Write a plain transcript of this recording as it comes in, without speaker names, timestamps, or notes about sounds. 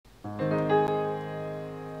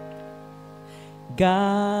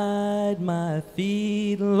Guide my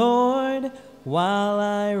feet, Lord, while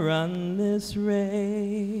I run this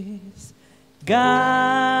race.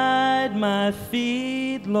 Guide my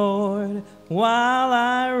feet, Lord, while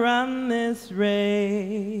I run this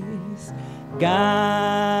race.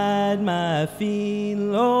 Guide my feet,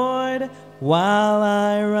 Lord, while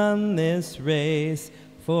I run this race.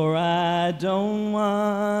 For I don't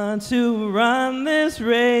want to run this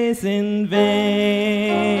race in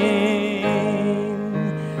vain.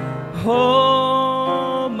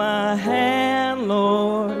 Hold my hand,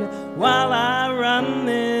 Lord, while I run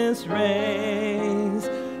this race.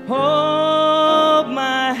 Hold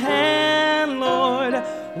my hand, Lord,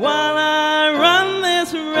 while I run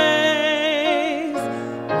this race.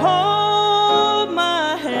 Hold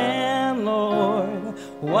my hand, Lord,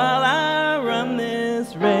 while I run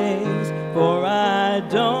this race. For I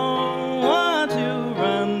don't want to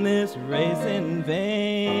run this race in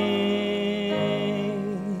vain.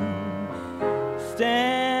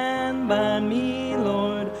 Stand by me,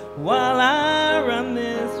 Lord, while I run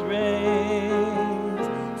this race.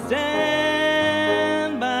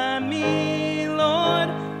 Stand by me, Lord,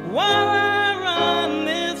 while I run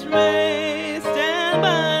this race. Stand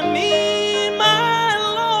by me, my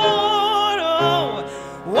Lord, oh,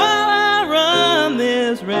 while I run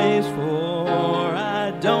this race. For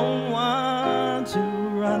I don't want to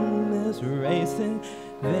run this race in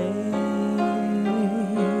vain.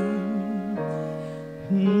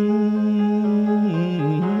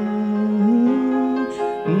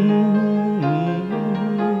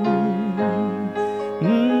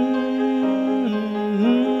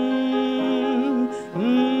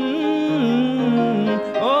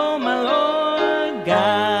 Oh, my Lord,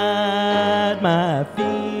 guide my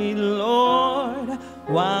feet, Lord,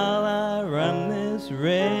 while I run this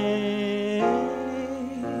race.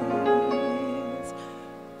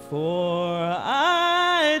 For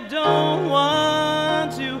I don't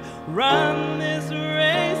want to run this